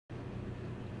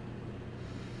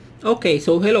Okay,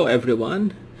 so hello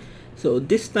everyone. So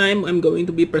this time I'm going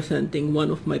to be presenting one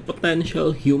of my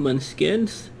potential human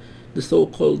skins, the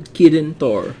so-called Kiddin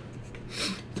Tor.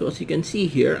 So as you can see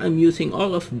here, I'm using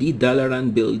all of the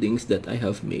Dalaran buildings that I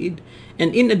have made.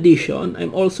 And in addition,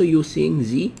 I'm also using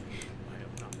the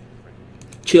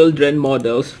children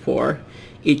models for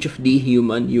each of the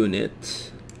human units.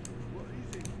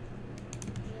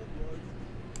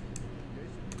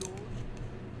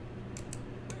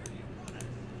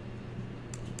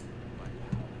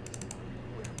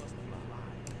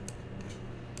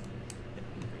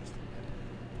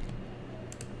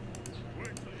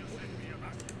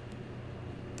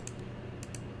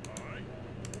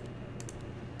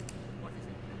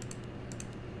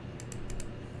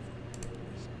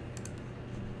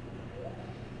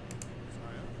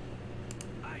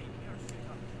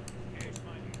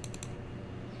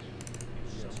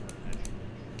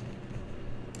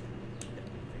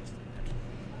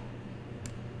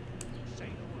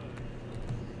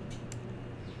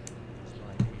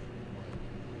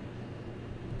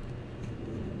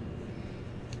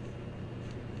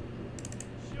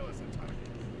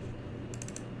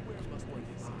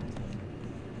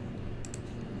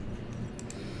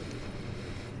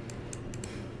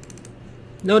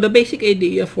 Now, the basic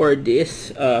idea for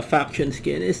this faction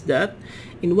skin is that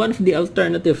in one of the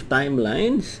alternative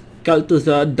timelines,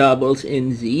 Kel'Thuzad doubles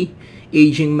in the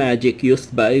aging magic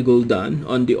used by Gul'dan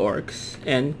on the Orcs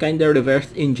and kinda reverse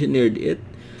engineered it,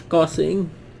 causing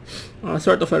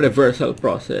sort of a reversal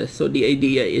process. So the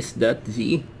idea is that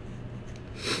these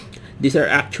are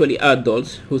actually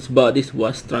adults whose bodies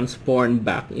was transformed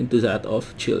back into that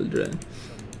of children.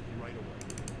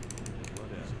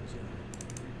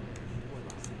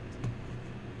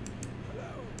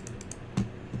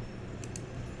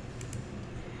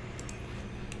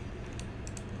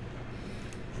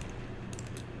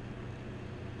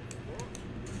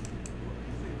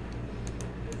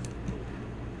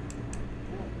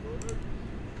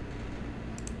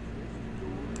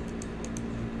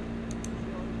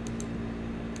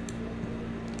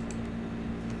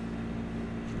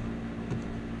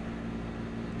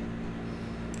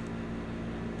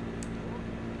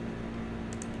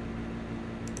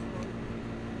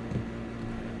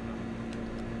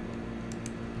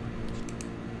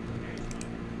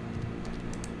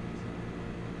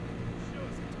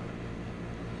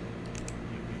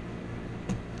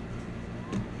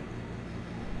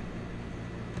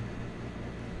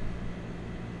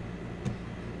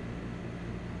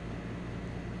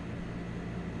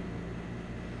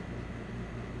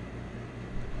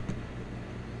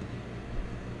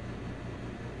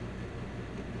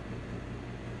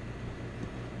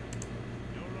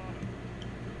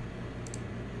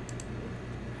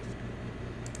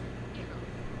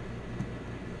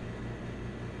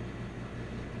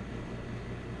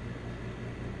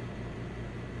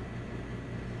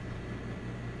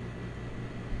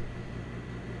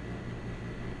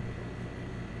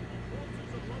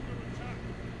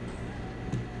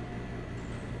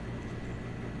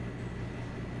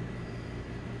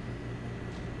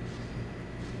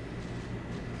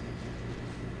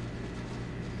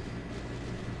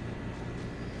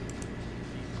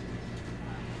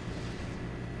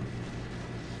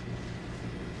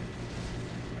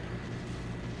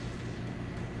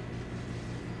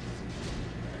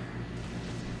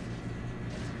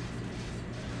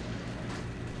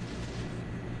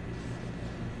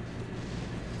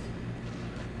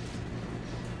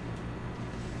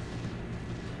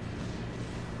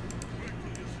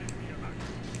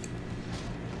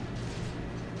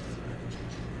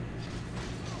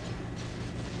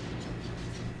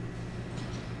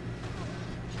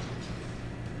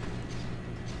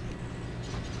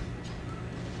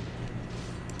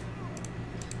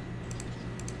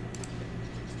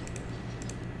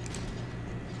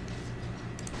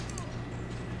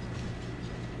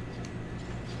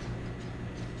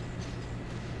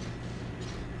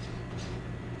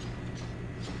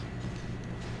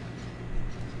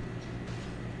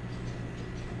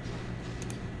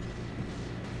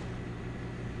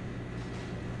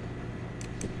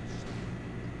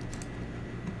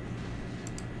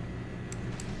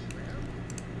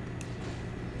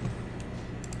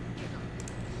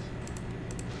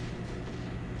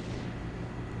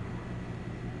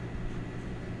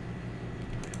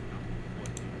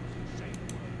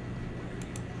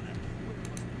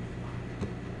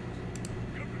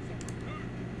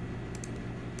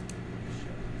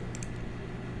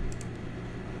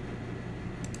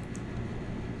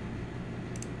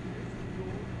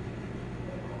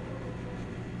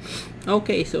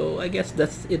 Okay, so I guess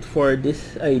that's it for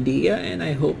this idea, and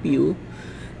I hope you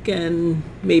can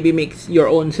maybe make your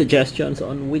own suggestions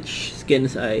on which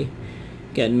skins I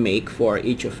can make for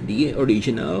each of the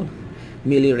original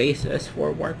melee races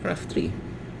for Warcraft 3.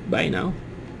 Bye now.